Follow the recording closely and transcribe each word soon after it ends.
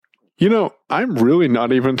You know, I'm really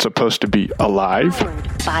not even supposed to be alive. Powered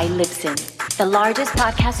by Libsyn, the largest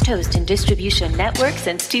podcast host and distribution network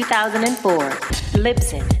since 2004.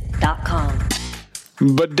 Libsyn.com.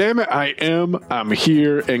 But damn it, I'm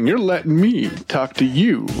here, and you're letting me talk to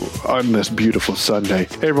you on this beautiful Sunday.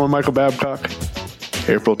 Hey everyone, Michael Babcock,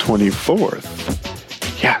 April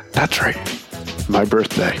 24th. Yeah, that's right, my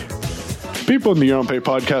birthday. People in the Your Own Pay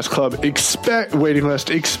Podcast Club expect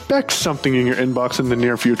something in your inbox in the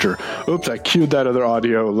near future. Oops, I cued that other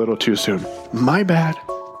audio a little too soon. My bad.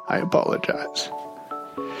 I apologize.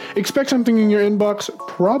 Expect something in your inbox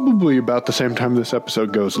probably about the same time this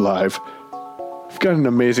episode goes live. I've got an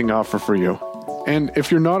amazing offer for you. And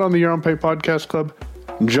if you're not on the Your Own Pay Podcast Club,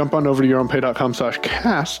 jump on over to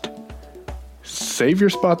yourownpay.com/cast. Save your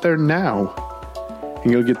spot there now.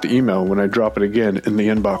 And you'll get the email when I drop it again in the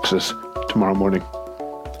inboxes tomorrow morning.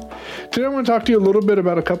 Today I want to talk to you a little bit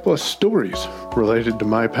about a couple of stories related to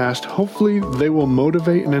my past. Hopefully they will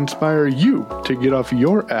motivate and inspire you to get off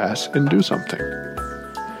your ass and do something.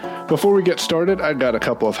 Before we get started, I got a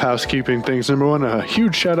couple of housekeeping things. Number one, a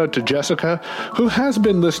huge shout out to Jessica, who has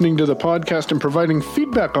been listening to the podcast and providing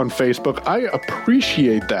feedback on Facebook. I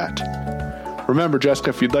appreciate that. Remember,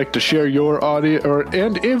 Jessica, if you'd like to share your audio,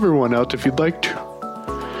 and everyone else, if you'd like to.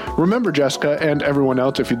 Remember, Jessica and everyone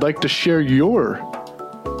else, if you'd like to share your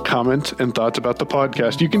comments and thoughts about the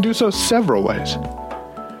podcast, you can do so several ways.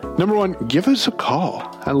 Number one, give us a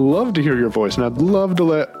call. I'd love to hear your voice, and I'd love to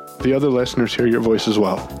let the other listeners hear your voice as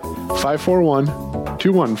well.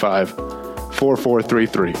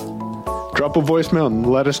 541-215-4433. Drop a voicemail and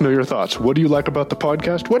let us know your thoughts. What do you like about the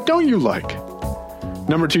podcast? What don't you like?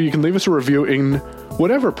 Number two, you can leave us a review in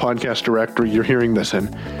whatever podcast directory you're hearing this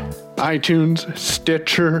in. iTunes,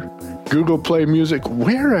 Stitcher, Google Play Music,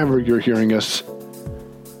 wherever you're hearing us.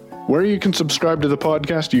 Where you can subscribe to the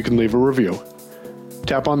podcast, you can leave a review.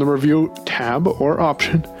 Tap on the review tab or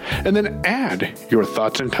option, and then add your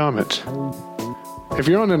thoughts and comments. If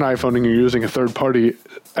you're on an iPhone and you're using a third-party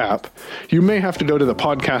app, you may have to go to the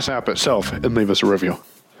podcast app itself and leave us a review.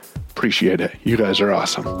 Appreciate it. You guys are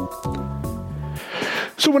awesome.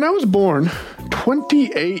 So when I was born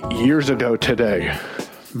 28 years ago today,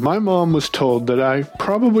 my mom was told that I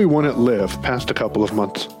probably wouldn't live past a couple of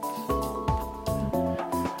months.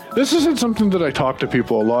 This isn't something that I talk to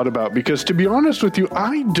people a lot about because, to be honest with you,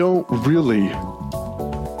 I don't really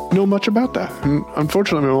know much about that. And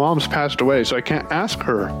unfortunately, my mom's passed away, so I can't ask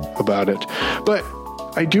her about it. But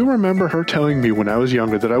I do remember her telling me when I was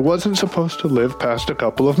younger that I wasn't supposed to live past a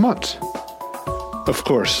couple of months. Of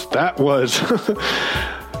course, that was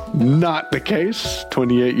not the case.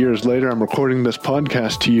 28 years later, I'm recording this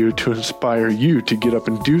podcast to you to inspire you to get up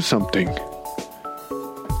and do something.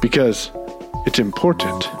 Because it's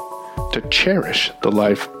important to cherish the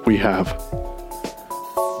life we have.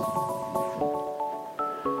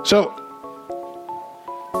 So,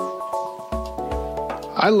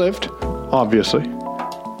 I lived, obviously.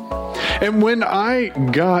 And when I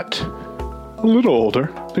got a little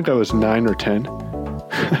older, I think I was 9 or 10,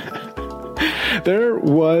 there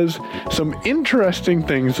was some interesting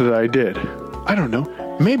things that I did. I don't know.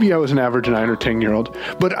 Maybe I was an average 9 or 10-year-old,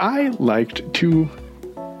 but I liked to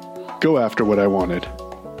go after what I wanted.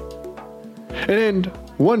 And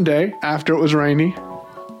one day, after it was rainy,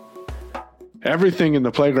 everything in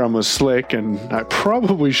the playground was slick, and I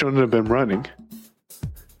probably shouldn't have been running.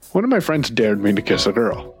 One of my friends dared me to kiss a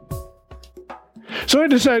girl. So I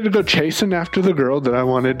decided to go chasing after the girl that I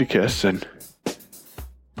wanted to kiss and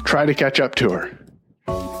try to catch up to her.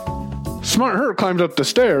 Smart her climbed up the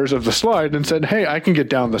stairs of the slide and said, "Hey, I can get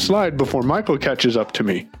down the slide before Michael catches up to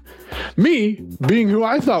me." Me, being who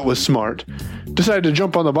I thought was smart, decided to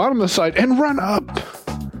jump on the bottom of the slide and run up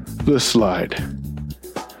the slide.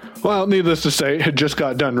 Well, needless to say, it had just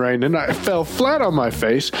got done raining, and I fell flat on my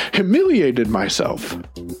face, humiliated myself,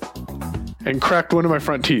 and cracked one of my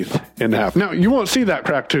front teeth in half. Now, you won't see that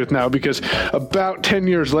cracked tooth now because about 10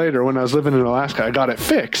 years later, when I was living in Alaska, I got it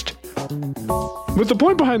fixed. But the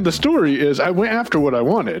point behind the story is I went after what I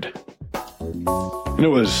wanted. And it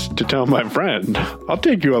was to tell my friend, "I'll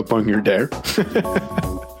take you up on your dare."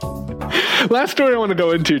 Last story I want to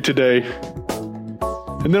go into today,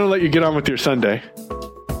 and then I'll let you get on with your Sunday,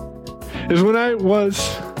 is when I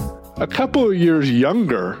was a couple of years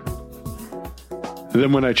younger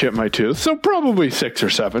than when I chipped my tooth, so probably 6 or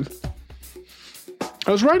 7.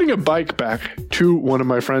 I was riding a bike back to one of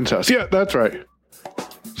my friend's house. Yeah, that's right.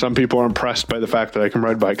 Some people are impressed by the fact that I can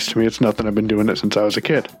ride bikes. To me, it's nothing. I've been doing it since I was a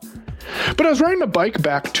kid. But I was riding a bike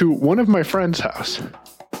back to one of my friend's house.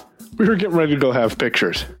 We were getting ready to go have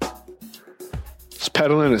pictures. It's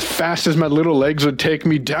pedaling as fast as my little legs would take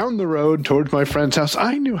me down the road towards my friend's house.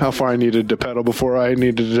 I knew how far I needed to pedal before I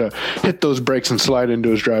needed to hit those brakes and slide into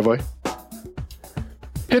his driveway.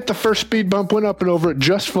 Hit the first speed bump, went up and over it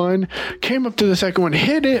just fine. Came up to the second one,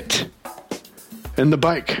 hit it. And the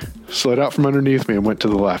bike slid out from underneath me and went to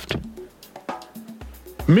the left.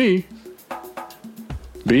 Me,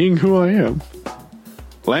 being who I am,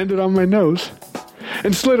 landed on my nose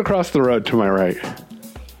and slid across the road to my right.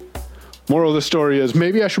 Moral of the story is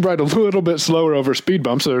maybe I should ride a little bit slower over speed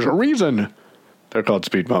bumps. There's a reason they're called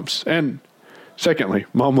speed bumps. And secondly,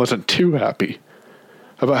 Mom wasn't too happy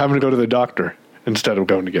about having to go to the doctor instead of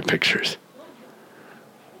going to get pictures.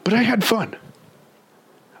 But I had fun.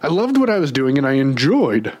 I loved what I was doing, and I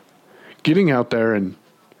enjoyed getting out there and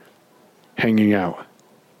hanging out.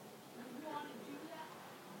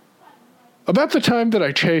 About the time that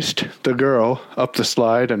I chased the girl up the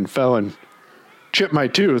slide and fell and chipped my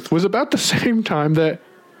tooth was about the same time that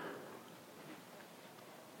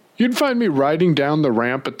you'd find me riding down the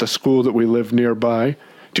ramp at the school that we lived nearby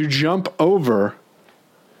to jump over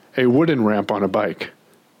a wooden ramp on a bike.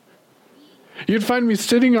 You'd find me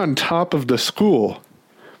sitting on top of the school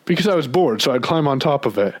because I was bored, so I'd climb on top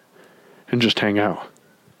of it and just hang out.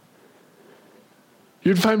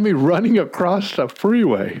 You'd find me running across the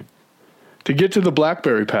freeway to get to the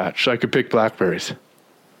Blackberry patch so I could pick blackberries.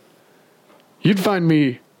 You'd find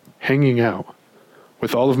me hanging out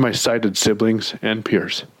with all of my sighted siblings and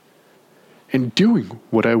peers and doing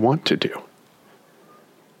what I want to do.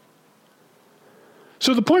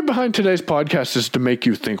 So the point behind today's podcast is to make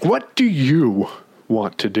you think, what do you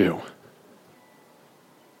want to do?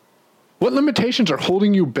 What limitations are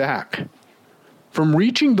holding you back from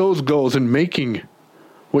reaching those goals and making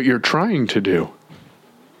what you're trying to do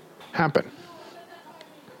happen?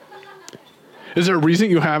 Is there a reason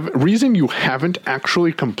you haven't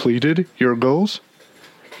actually completed your goals,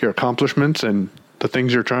 your accomplishments, and the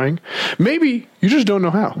things you're trying? Maybe you just don't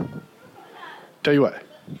know how. Tell you what,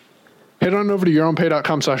 head on over to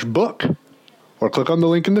yourownpay.com/book or click on the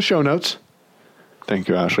link in the show notes. Thank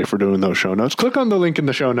you, Ashley, for doing those show notes. Click on the link in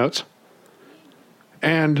the show notes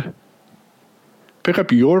and pick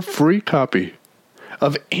up your free copy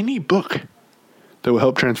of any book that will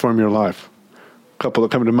help transform your life. A couple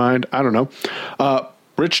that come to mind, I don't know.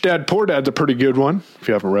 Rich Dad, Poor Dad's a pretty good one. If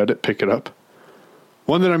you haven't read it, pick it up.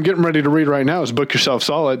 One that I'm getting ready to read right now is Book Yourself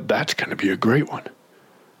Solid. That's going to be a great one.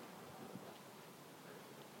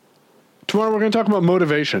 Tomorrow we're going to talk about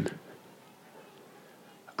motivation.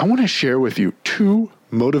 I want to share with you 2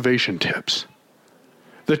 motivation tips.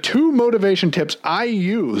 The 2 motivation tips I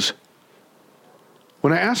use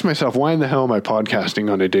when I ask myself, why in the hell am I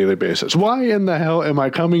podcasting on a daily basis? Why in the hell am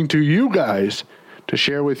I coming to you guys to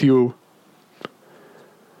share with you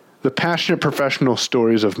the passionate professional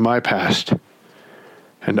stories of my past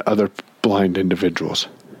and other blind individuals?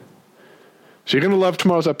 So you're going to love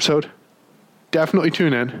tomorrow's episode. Definitely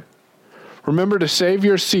tune in. Remember to save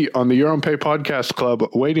your seat on the Your Own Pay Podcast Club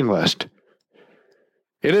waiting list.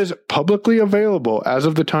 It is publicly available as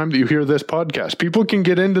of the time that you hear this podcast. People can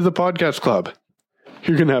get into the podcast club.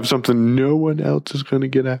 You're going to have something no one else is going to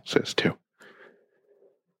get access to.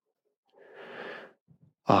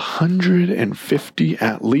 150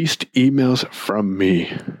 at least emails from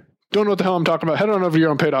me. Don't know what the hell I'm talking about? Head on over to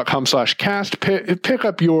yourownpay.com/cast. Pick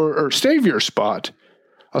up or save your spot.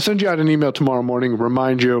 I'll send you out an email tomorrow morning.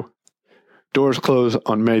 Remind you, doors close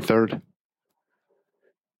on May 3rd.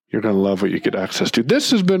 You're going to love what you get access to. This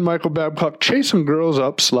has been Michael Babcock, chasing girls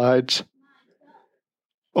up slides,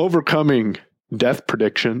 overcoming death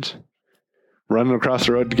predictions, running across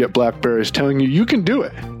the road to get blackberries, telling you you can do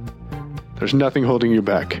it. There's nothing holding you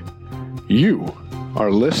back. You are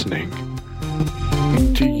listening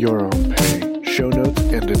to Your Own Pay. Show notes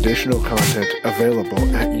and additional content available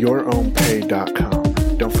at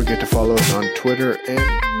yourownpay.com. Don't forget to follow us on Twitter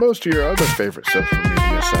and most of your other favorite social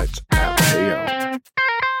media sites at Payo.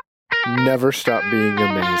 Never stop being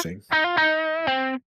amazing.